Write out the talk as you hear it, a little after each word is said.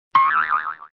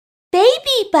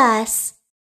bus.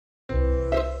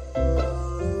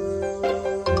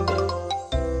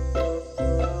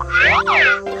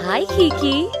 Hi,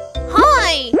 Kiki.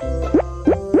 Hi!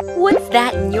 What's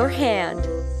that in your hand?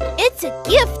 It's a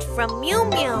gift from Mew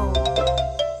Mew.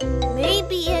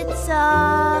 Maybe it's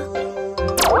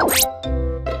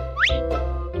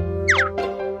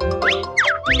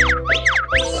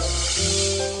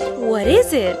What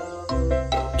is it?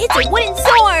 It's a wooden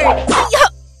sword!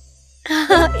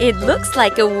 It looks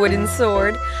like a wooden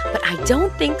sword, but I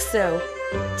don't think so.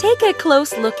 Take a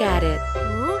close look at it.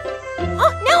 Huh?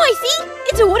 Oh, now I see!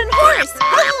 It's a wooden horse!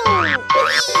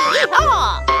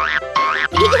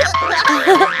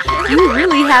 You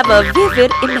really have a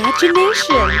vivid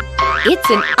imagination. It's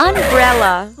an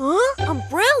umbrella. Huh?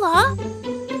 Umbrella?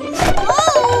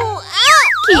 Oh! Ow!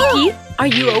 Kiki, are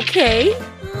you okay?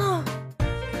 Oh,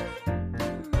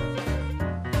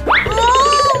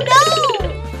 no!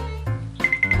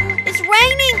 It's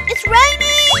raining! It's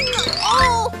raining!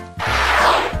 Oh!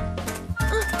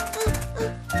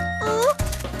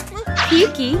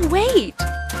 Kiki, wait.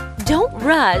 Don't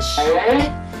rush.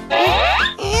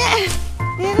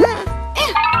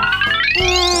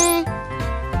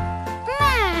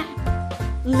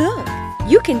 Look,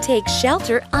 you can take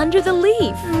shelter under the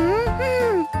leaf.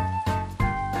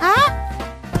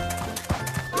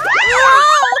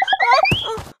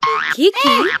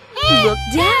 Kiki, look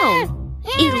down.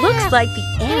 It looks like the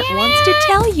ant wants to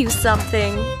tell you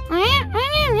something.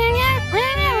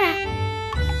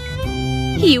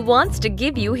 He wants to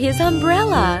give you his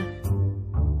umbrella.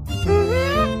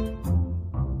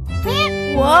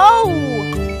 Whoa!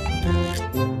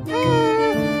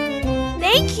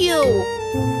 Thank you!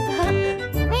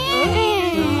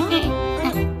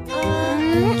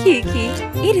 Kiki,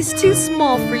 it is too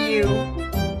small for you.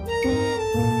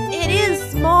 It is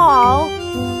small.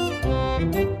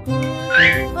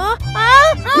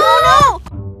 Oh no!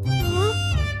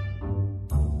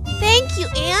 Thank you,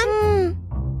 Anne.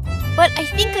 But I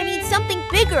think I need something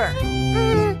bigger.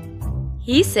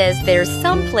 He says there's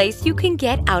some place you can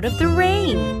get out of the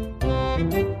rain.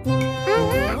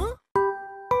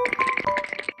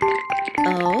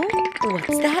 Oh,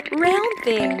 what's that round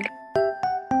thing?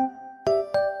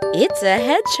 It's a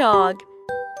hedgehog.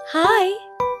 Hi.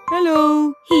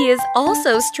 Hello. He is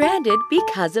also stranded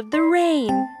because of the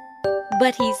rain.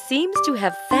 But he seems to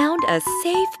have found a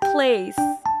safe place.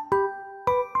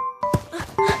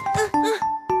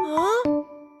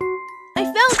 I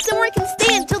found somewhere I can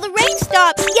stay until the rain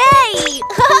stops. Yay!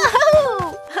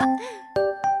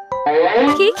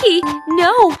 Kiki,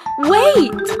 no,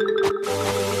 wait!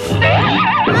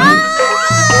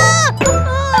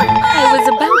 I was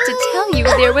about to tell you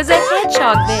there was a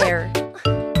hedgehog there.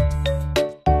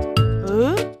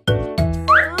 Oh,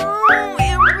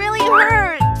 it really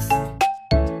hurts.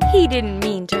 He didn't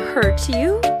mean to hurt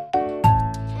you.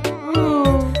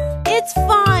 It's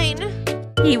fine.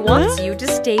 He wants you to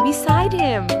stay beside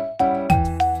him.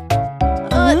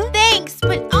 Thanks,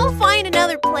 but I'll find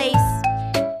another place.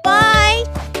 Bye.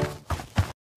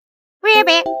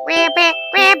 Rabbit, rabbit,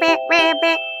 rabbit,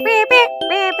 rabbit, rabbit,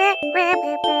 rabbit,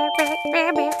 rabbit,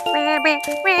 rabbit, rabbit,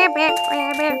 rabbit,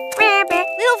 rabbit, rabbit.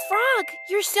 Little frog,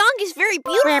 your song is very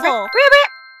beautiful. Rabbit.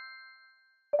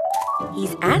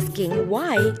 He's asking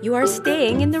why you are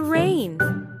staying in the rain.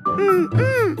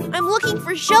 I'm looking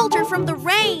for shelter from the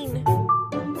rain.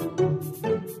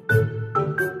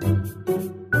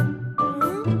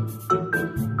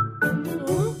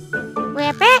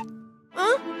 Rabbit.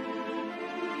 Huh?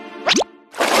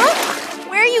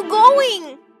 Where are you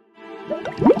going?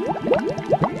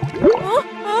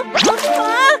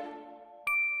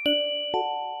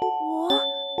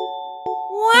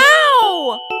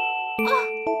 Wow!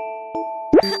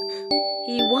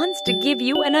 He wants to give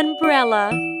you an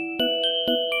umbrella.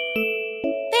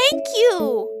 Thank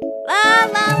you! La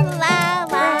la la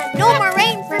la, no more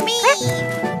rain for me!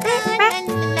 Na,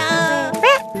 na,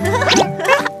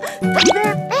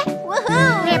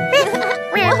 Woohoo!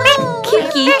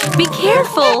 Kiki, be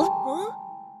careful!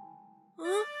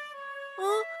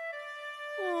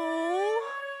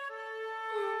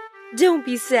 Don't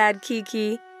be sad,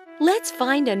 Kiki. Let's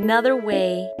find another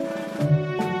way.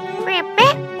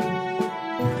 Rabbit.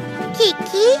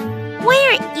 Kiki, why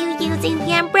aren't you using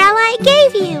the umbrella I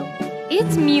gave you?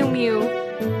 It's Mew Mew.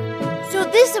 So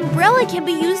this umbrella can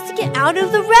be used to get out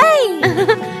of the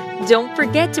rain! Don't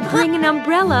forget to bring an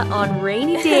umbrella on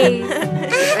rainy days.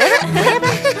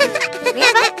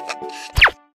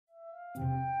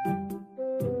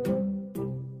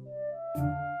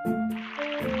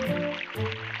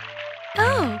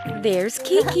 Oh, there's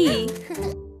Kiki.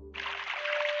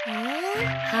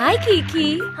 Hi,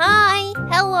 Kiki. Hi,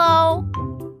 hello.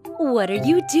 What are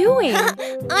you doing?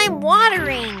 I'm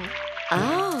watering.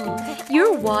 Oh,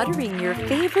 you're watering your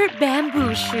favorite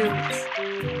bamboo shoots.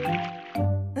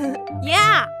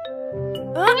 Yeah.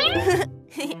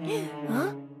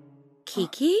 Huh?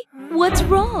 Kiki, what's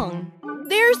wrong?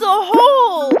 There's a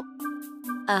hole.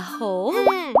 A hole?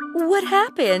 Mm. What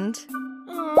happened?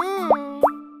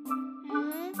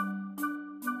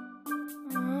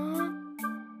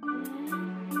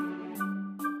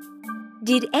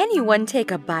 Did anyone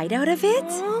take a bite out of it?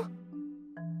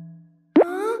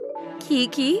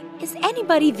 Kiki, is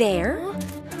anybody there?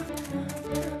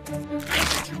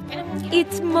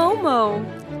 It's Momo.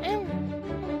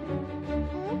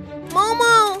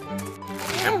 Momo!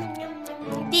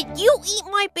 Did you eat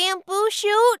my bamboo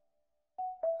shoot?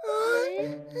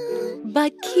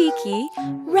 But Kiki,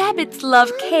 rabbits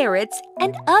love carrots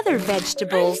and other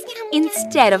vegetables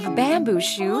instead of bamboo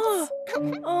shoots.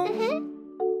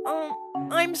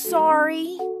 I'm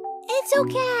sorry. It's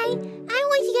okay. I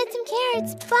want to get some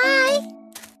carrots. Bye.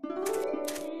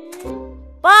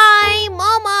 Bye,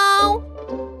 Momo!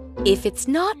 If it's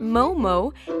not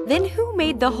Momo, then who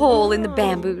made the hole in the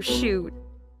bamboo shoot?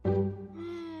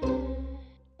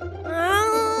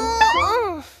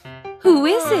 Who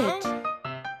is it?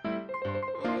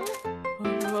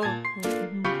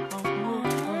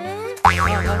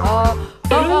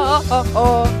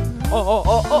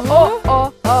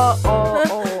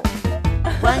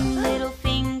 One little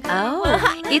finger.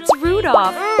 Oh, it's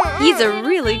Rudolph. He's a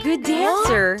really good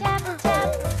dancer.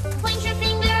 Point your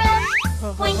finger up.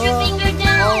 Point your finger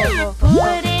down.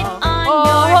 Put it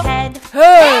on your head.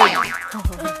 Hey!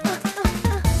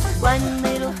 One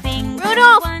little finger.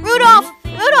 Rudolph! one Rudolph!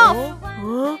 little Rudolph!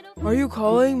 Huh? Are you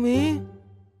calling me?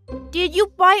 Did you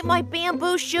bite my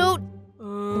bamboo shoot?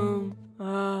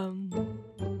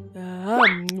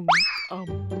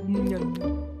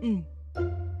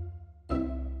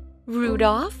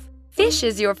 Rudolph, fish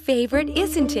is your favorite,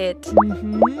 isn't it?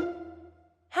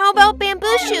 How about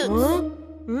bamboo shoots? Huh?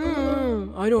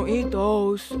 I don't eat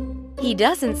those. He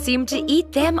doesn't seem to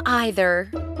eat them either.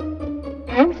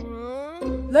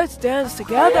 Let's dance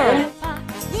together.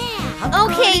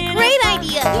 Okay, great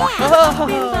idea!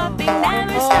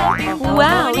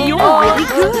 Wow, you're really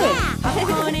good.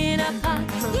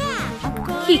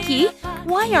 Kiki,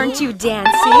 why aren't you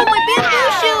dancing? Oh, my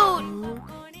bamboo shoot!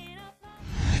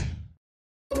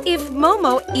 If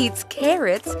Momo eats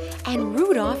carrots and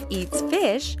Rudolph eats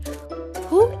fish,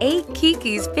 who ate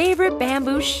Kiki's favorite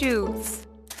bamboo shoots?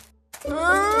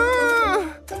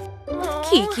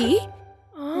 Kiki,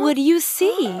 what do you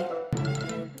see?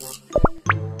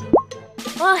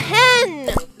 A hen!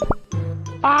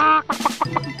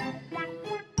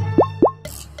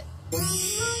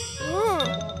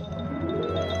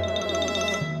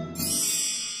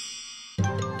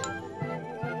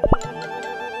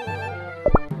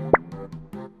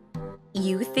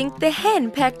 You think the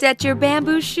hen pecked at your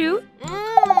bamboo shoot?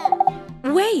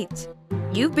 Wait,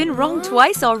 you've been wrong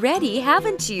twice already,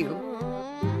 haven't you?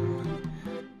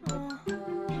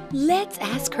 Let's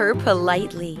ask her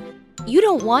politely. You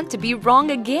don't want to be wrong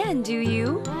again, do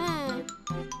you?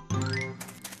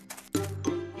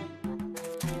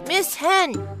 Miss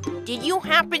Hen, did you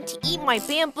happen to eat my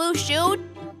bamboo shoot?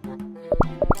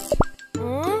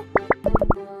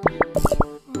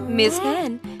 Miss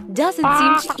Hen doesn't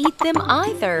seem to eat them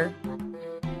either.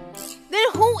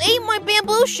 Then who ate my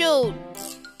bamboo shoot?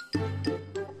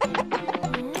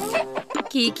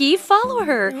 Kiki, follow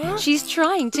her. She's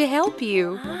trying to help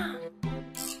you.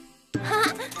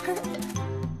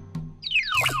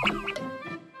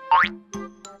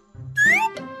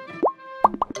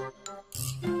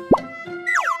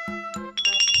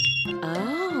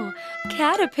 Oh,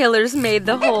 caterpillars made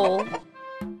the hole.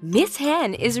 Miss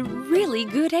Hen is really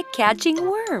good at catching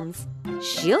worms.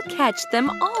 She'll catch them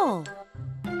all.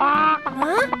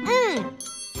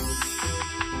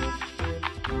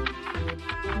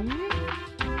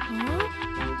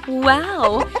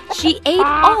 Wow, she ate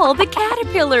all the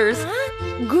caterpillars.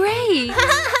 Great!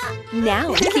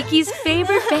 Now Kiki's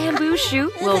favorite bamboo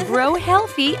shoot will grow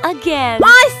healthy again.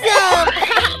 Awesome!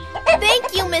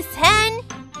 Thank you, Miss Hen.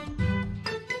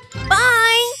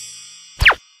 Bye!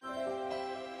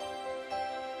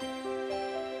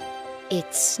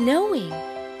 It's snowing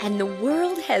and the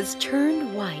world has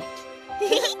turned white.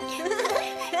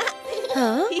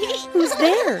 Huh? Who's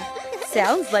there?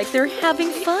 Sounds like they're having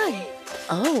fun.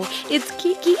 Oh, it's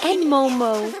Kiki and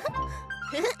Momo.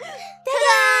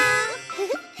 Ta-da!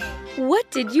 What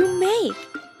did you make?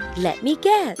 Let me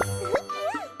guess.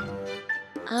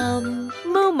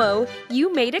 Momo,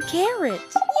 you made a carrot.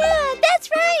 Yeah, that's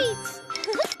right!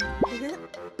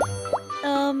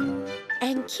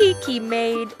 And Kiki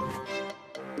made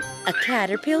a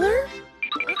caterpillar?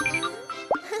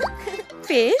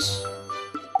 Fish?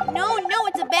 No,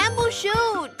 it's a bamboo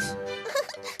shoot.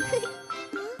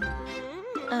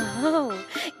 Oh,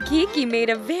 Kiki made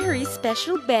a very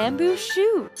special bamboo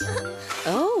shoot.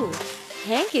 Oh,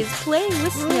 Hank is playing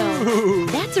with snow.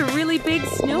 That's a really big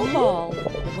snowball.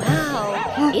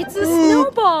 Wow, it's a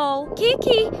snowball.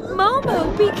 Kiki,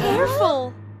 Momo, be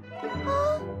careful.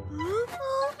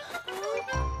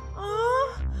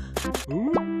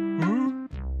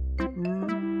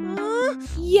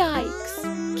 Yikes,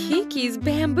 Kiki's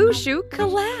bamboo shoot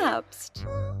collapsed.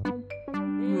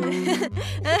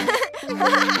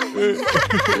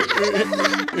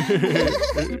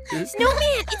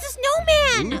 Snowman! It's a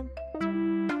snowman!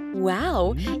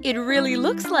 Wow, it really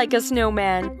looks like a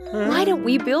snowman. Why don't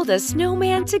we build a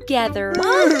snowman together?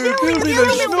 Building a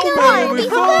snowman will be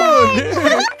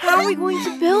fun! How are we going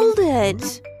to build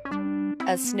it?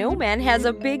 A snowman has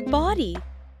a big body.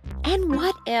 And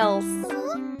what else?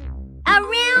 A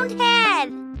round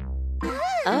head!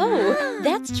 Oh,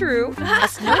 that's true. A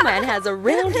snowman has a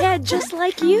round head just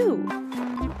like you.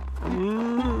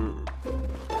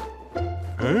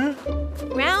 Huh?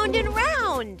 Round and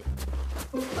round!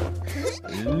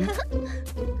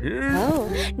 Oh,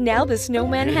 now the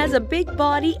snowman has a big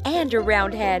body and a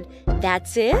round head.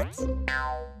 That's it?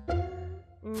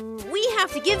 We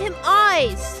have to give him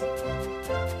eyes!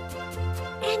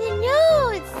 And a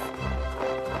nose!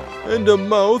 And a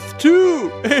mouth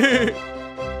too!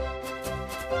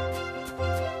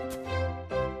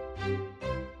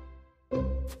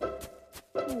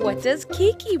 What does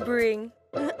Kiki bring?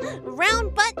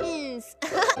 Round buttons!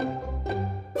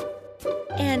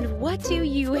 And what do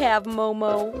you have,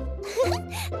 Momo?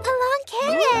 A long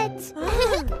carrot!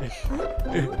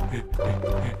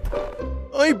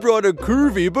 I brought a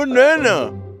curvy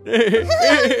banana!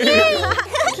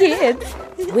 Kids,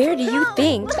 where do you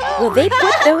think will they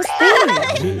put those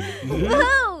things?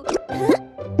 Whoa!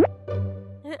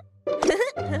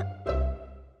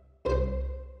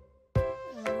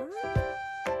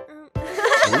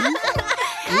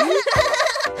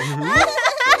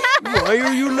 Why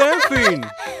are you laughing?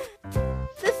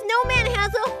 The snowman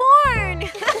has a horn!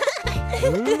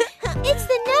 It's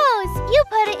the nose! You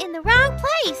put it in the wrong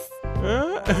place!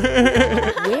 Huh?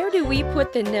 Where do we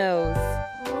put the nose?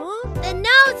 The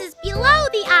nose is below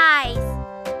the eyes!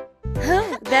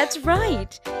 Huh, that's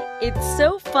right. It's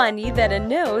so funny that a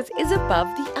nose is above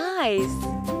the eyes.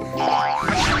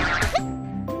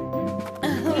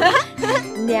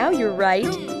 Now you're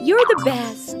right. You're the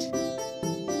best.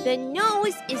 The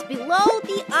nose is below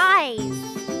the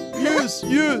eyes!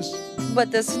 Yes.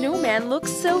 But the snowman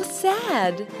looks so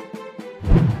sad.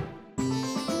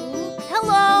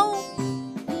 Hello!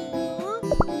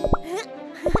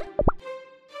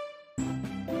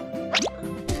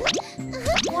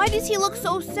 Why does he look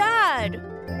so sad?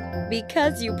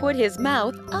 Because you put his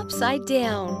mouth upside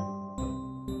down.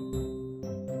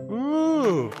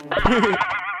 Oh.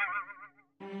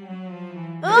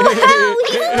 Oh,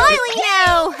 he's smiling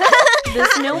now! The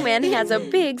snowman has a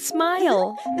big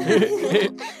smile.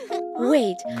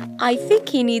 Wait, I think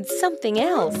he needs something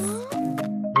else.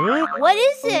 Huh? What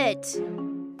is it?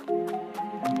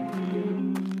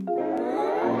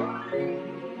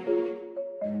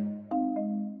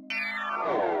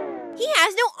 He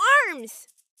has no arms!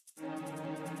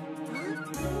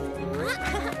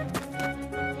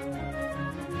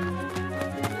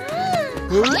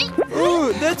 Huh?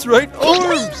 Oh, that's right,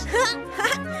 arms!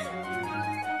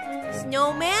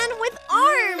 Snowman with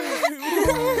arms!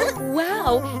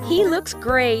 Wow, he looks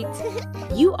great.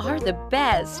 You are the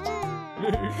best.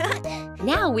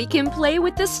 Now we can play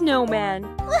with the snowman.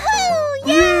 Woohoo!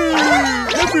 Yay!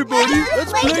 Everybody,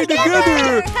 let's play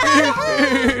together!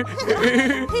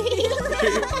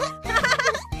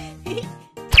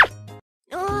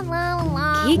 Oh, la,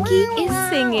 la. Kiki is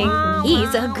singing.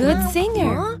 He's a good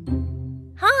singer.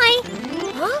 Hi!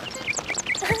 Huh?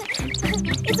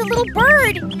 It's a little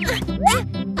bird!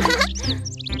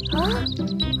 Huh?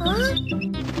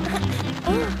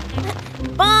 Huh?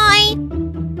 Bye!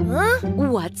 Huh?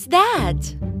 What's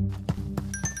that?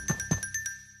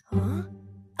 Huh?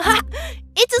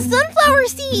 It's a sunflower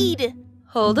seed!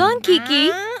 Hold on,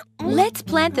 Kiki. Let's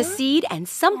plant the seed and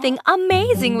something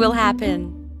amazing will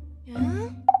happen.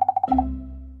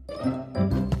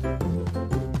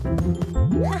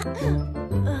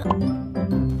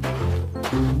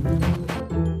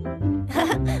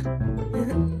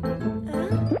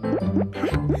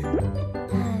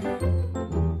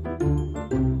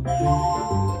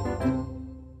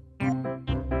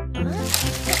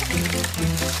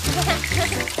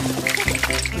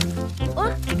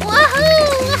 Wahoo!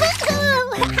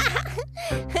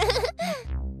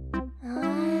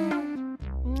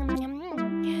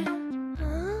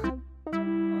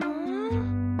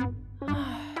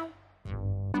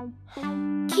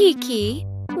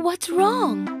 What's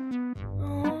wrong?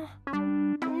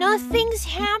 Nothing's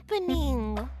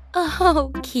happening.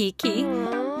 Oh, Kiki,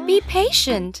 be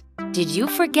patient. Did you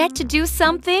forget to do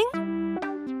something?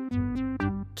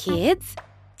 Kids,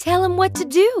 tell him what to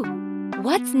do.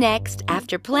 What's next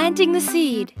after planting the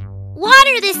seed?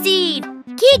 Water the seed!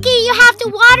 Kiki, you have to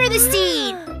water the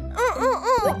seed!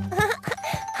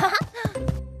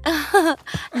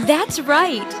 That's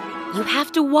right. You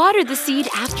have to water the seed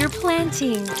after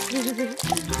planting.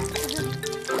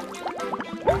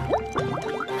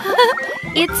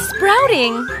 It's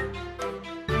sprouting.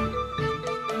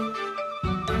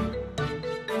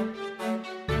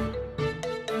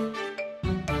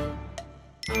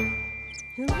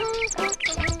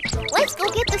 Let's go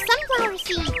get the sunflower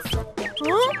seeds.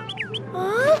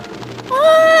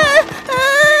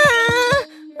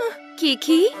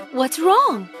 Kiki, what's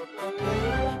wrong?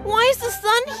 Why is the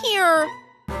sun here?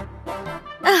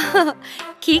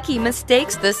 Kiki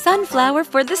mistakes the sunflower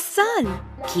for the sun.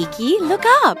 Kiki, look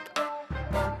up.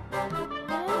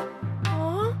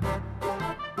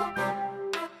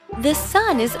 The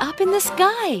sun is up in the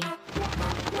sky.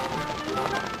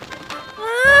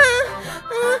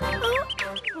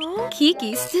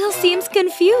 Kiki still seems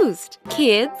confused.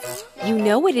 Kids, you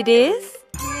know what it is?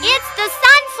 It's the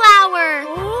sunflower!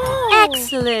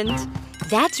 Excellent.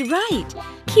 That's right.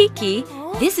 Kiki,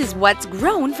 this is what's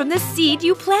grown from the seed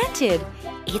you planted.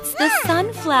 It's the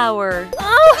sunflower.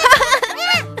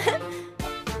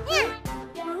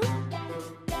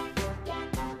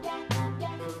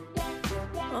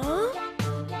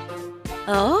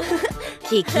 Oh,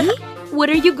 Kiki, what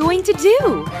are you going to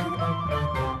do?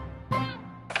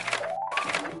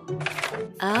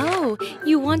 Oh,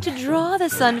 you want to draw the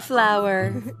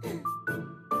sunflower.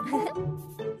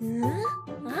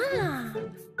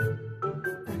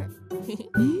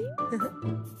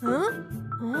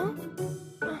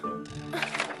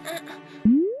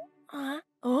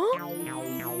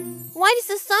 Why does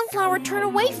the sunflower turn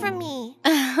away from me?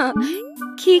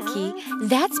 Kiki,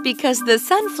 that's because the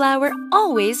sunflower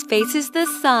always faces the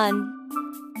sun.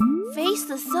 Face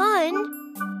the sun?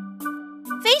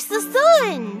 Face the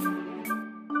sun!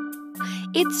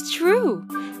 It's true.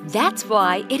 That's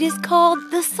why it is called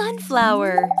the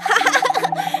sunflower.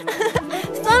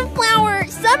 Sunflower!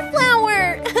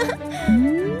 Sunflower!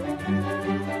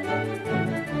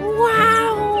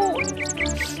 Wow!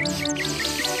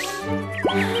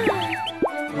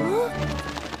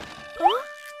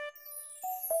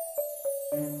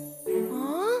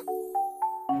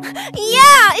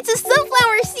 Yeah! It's a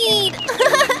sunflower seed!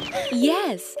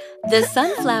 Yes, the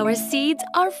sunflower seeds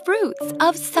are fruits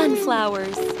of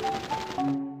sunflowers.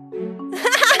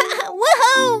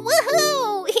 Woohoo!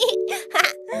 Woohoo!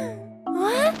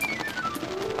 What?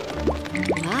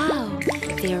 Wow,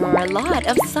 there are a lot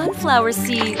of sunflower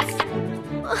seeds.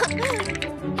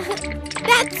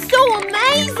 That's so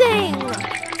amazing!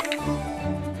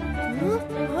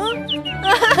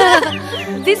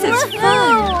 This is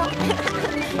fun.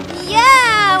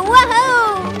 Yeah! Woohoo!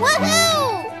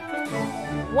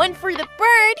 Woohoo! One for the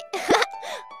bird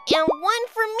and one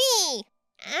for me.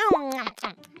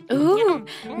 Ooh,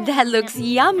 that looks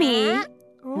yummy.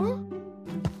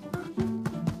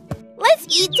 Let's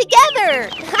eat together.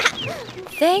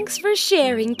 Thanks for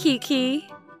sharing, Kiki.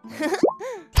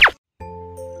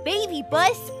 Baby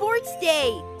bus sports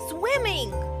day.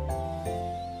 Swimming.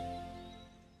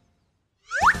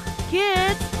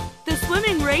 Kids, the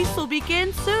swimming race will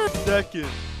begin soon. Second.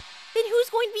 Then who's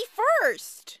going to be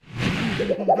first?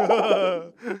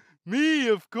 Me,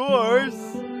 of course.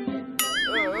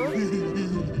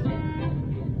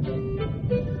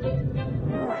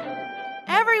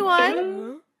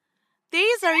 Everyone,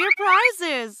 these are your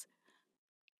prizes.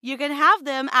 You can have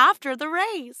them after the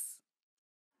race.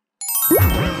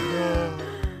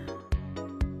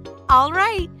 All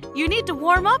right, you need to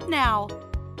warm up now.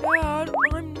 Dad,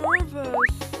 I'm nervous.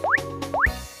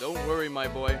 Don't worry, my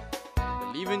boy.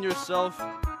 Believe in yourself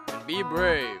and be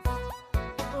brave.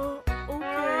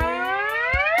 Okay.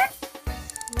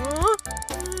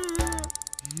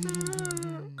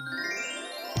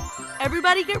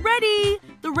 Everybody get ready.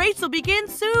 The race will begin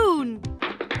soon.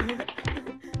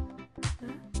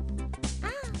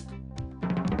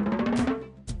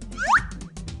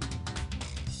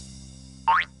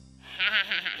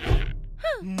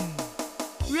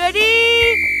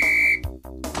 Ready?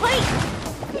 Wait.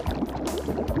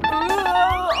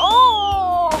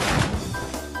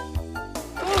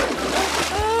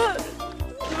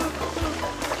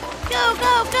 Go,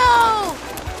 go, go!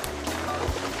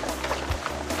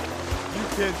 You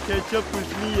can't catch up with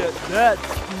me at that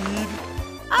speed.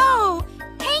 Oh,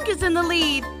 Hank is in the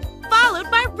lead, followed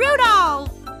by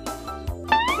Rudolph.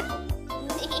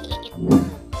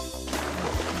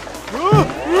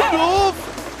 Rudolph!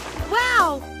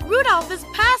 Wow! Rudolph is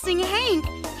passing Hank!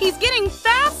 He's getting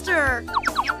faster!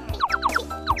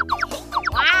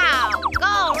 Wow!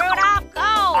 Go, Rudolph,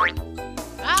 go!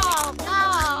 Go, go!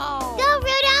 Go,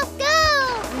 Rudolph, go!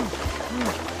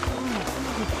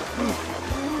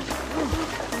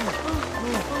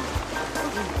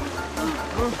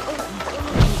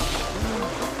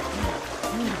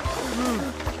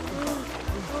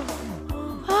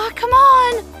 Oh, come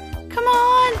on! Come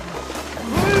on!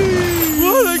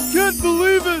 What? I can't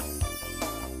believe it!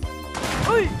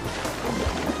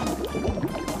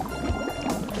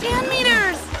 10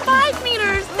 meters! 5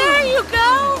 meters! There you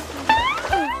go!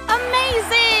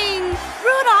 Amazing!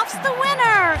 Rudolph's the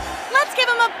winner! Let's give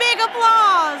him a big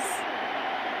applause!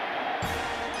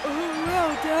 Oh,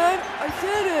 wow, Dad, I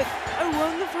did it! I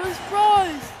won the first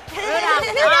prize!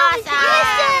 Rudolph's awesome!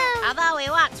 Awesome! Although he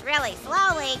walks really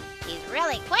slowly, he's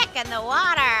really quick in the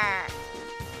water.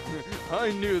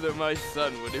 I knew that my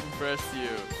son would impress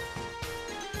you.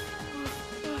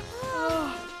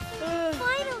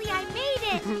 Finally, I made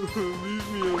it! Leave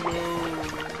me alone.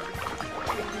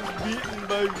 Beaten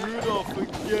by Rudolph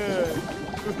again.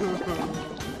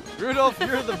 Rudolph,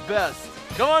 you're the best.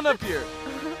 Come on up here.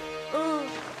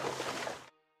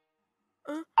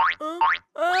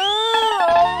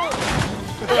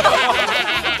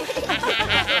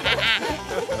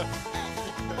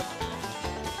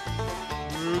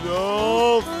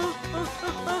 Rudolph!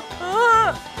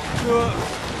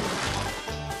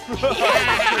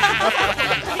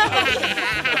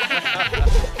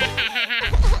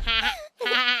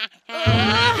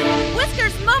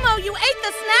 Whiskers, Momo, you ate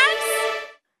the snacks?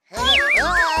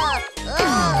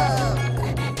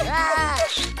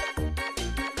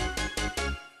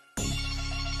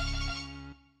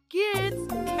 Kids,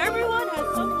 everyone has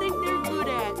something they're good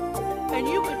at. And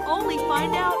you can only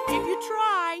find out if you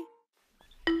try.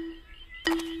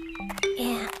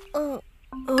 Yeah.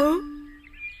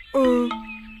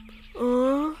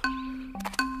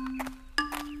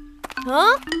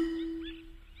 Huh?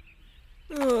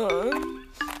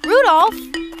 Rudolph?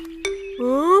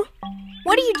 Huh?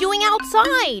 What are you doing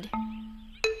outside?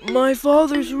 My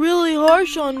father's really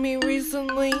harsh on me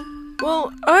recently.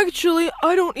 Well, actually,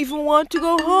 I don't even want to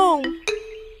go home.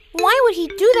 Why would he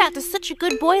do that to such a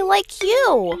good boy like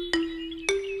you?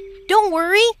 Don't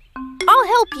worry. I'll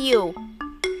help you.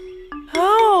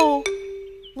 How?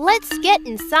 Let's get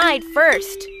inside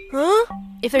first. Huh?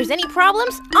 If there's any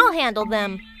problems, I'll handle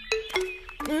them.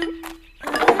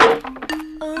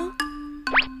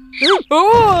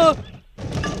 Oh!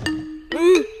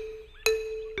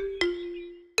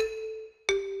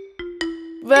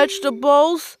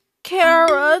 Vegetables,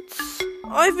 carrots.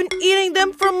 I've been eating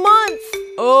them for months.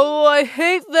 Oh, I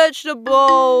hate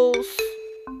vegetables.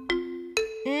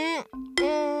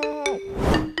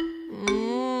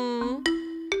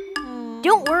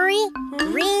 Don't worry.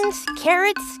 Greens,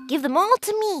 carrots, give them all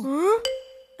to me.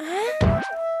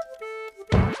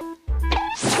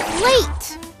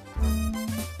 Late.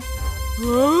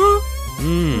 Huh?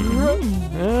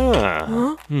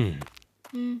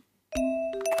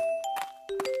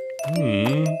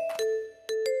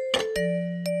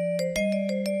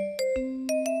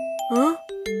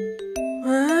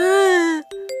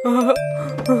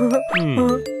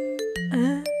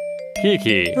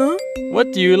 Kiki,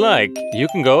 what do you like? You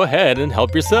can go ahead and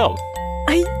help yourself.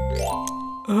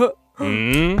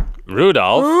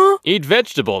 Rudolph, eat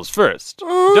vegetables first.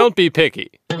 Don't be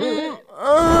picky.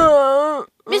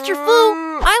 Mr.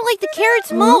 Fu, I like the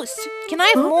carrots most. Can I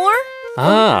have more?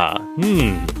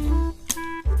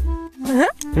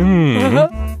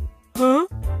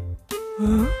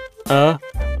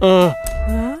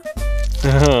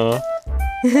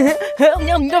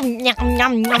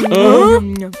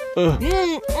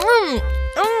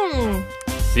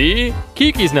 See?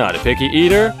 Kiki's not a picky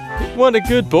eater. What a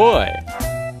good boy.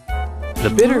 The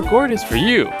bitter gourd is for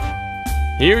you.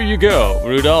 Here you go,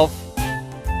 Rudolph.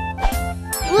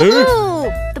 Woohoo!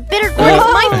 The bitter gourd is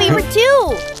my favorite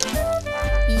too.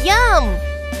 Yum!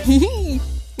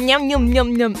 Yum yum yum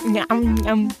yum yum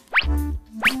yum.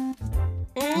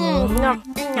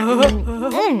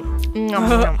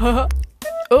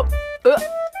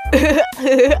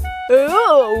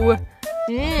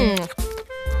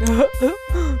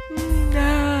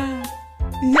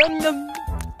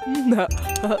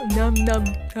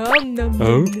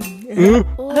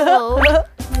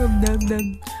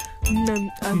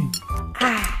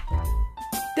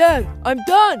 Dad, I'm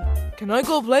done. Can I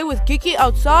go play with Kiki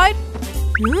outside?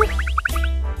 Going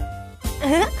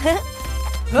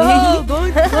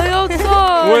to play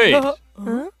outside. Wait.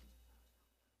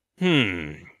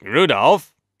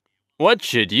 Rudolph, what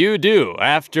should you do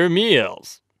after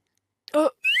meals?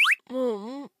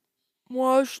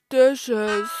 Wash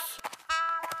dishes.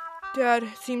 Dad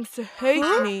seems to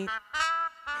hate me.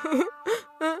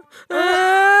 I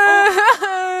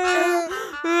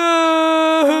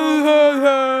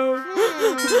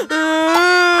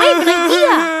have an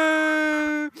idea!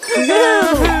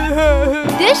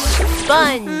 Dish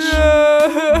sponge.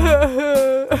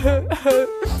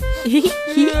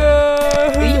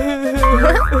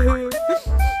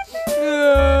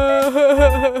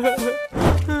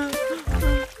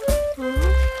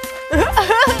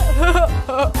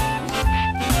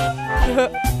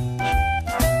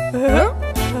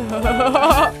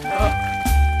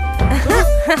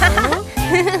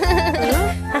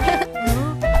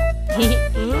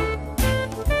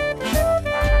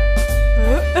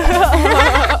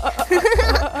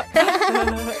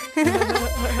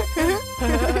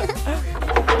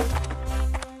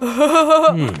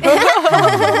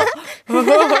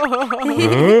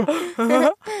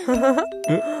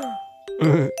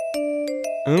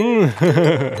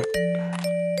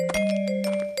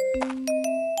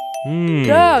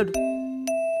 Dad!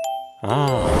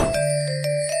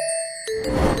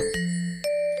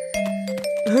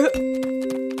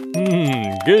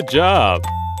 Good job.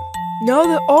 Now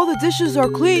that all the dishes are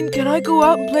clean, can I go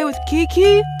out and play with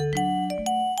Kiki?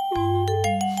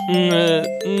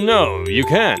 No, you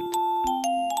can't.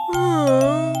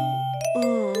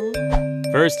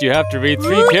 First, you have to read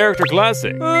 3 character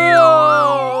classics.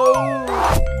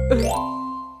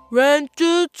 人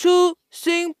之初，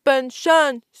性本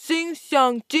善，性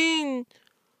相近。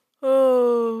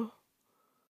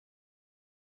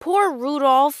Poor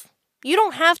Rudolph. You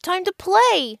don't have time to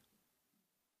play.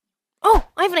 Oh,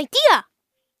 I have an idea.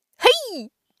 Hey!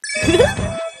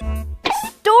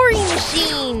 Story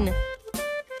machine.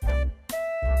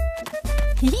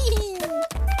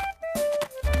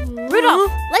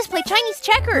 Rudolph, let's play Chinese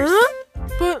checkers.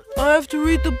 But I have to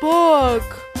read the book.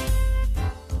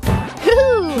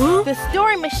 The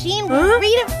story machine will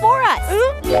read it for us.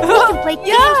 We can play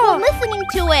games while listening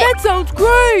to it. That sounds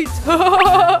great.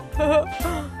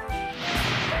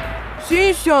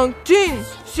 心相近，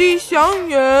心相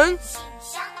远。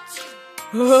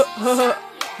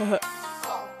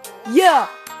Yeah,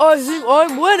 I think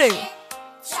I'm winning.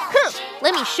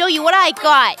 Let me show you what I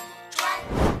got.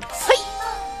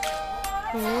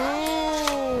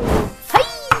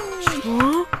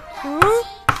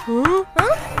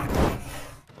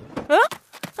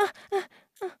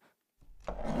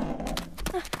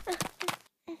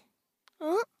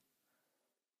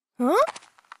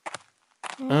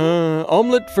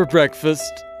 Omelette for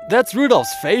breakfast. That's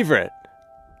Rudolph's favorite.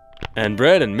 And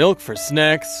bread and milk for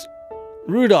snacks.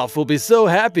 Rudolph will be so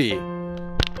happy.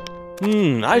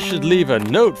 I should leave a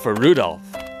note for Rudolph.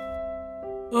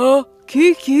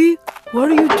 Kiki, what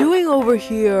are you doing over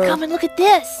here? Come and look at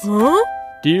this. Huh?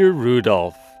 Dear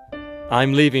Rudolph,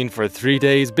 I'm leaving for 3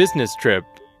 days business trip.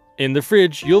 In the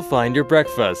fridge, you'll find your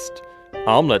breakfast.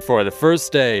 Omelette for the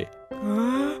first day.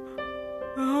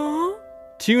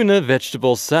 Tuna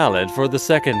vegetable salad for the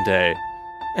second day.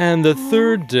 And the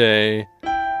third day...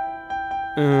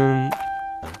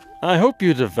 I hope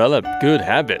you develop good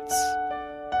habits.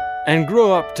 And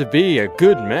grow up to be a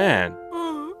good man.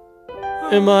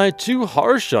 Am I too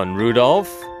harsh on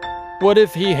Rudolph? What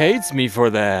if he hates me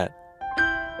for that?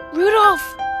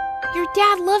 Rudolph, your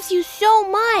dad loves you so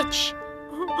much.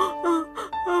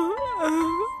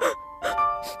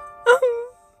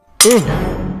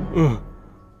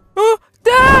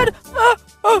 Dad!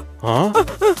 Huh?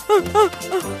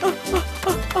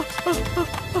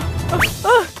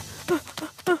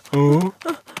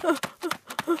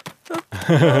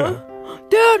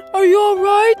 Dad, are you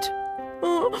alright?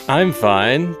 I'm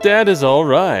fine. Dad is all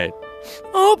right.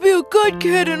 I'll be a good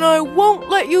kid and I won't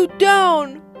let you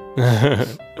down.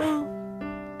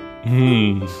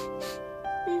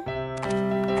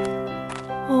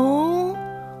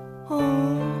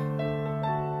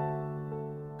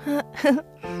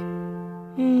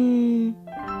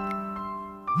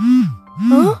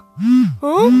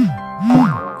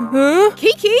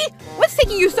 Kiki, what's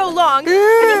taking you so long? Have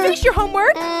you finished your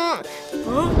homework?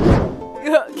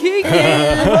 Kiki!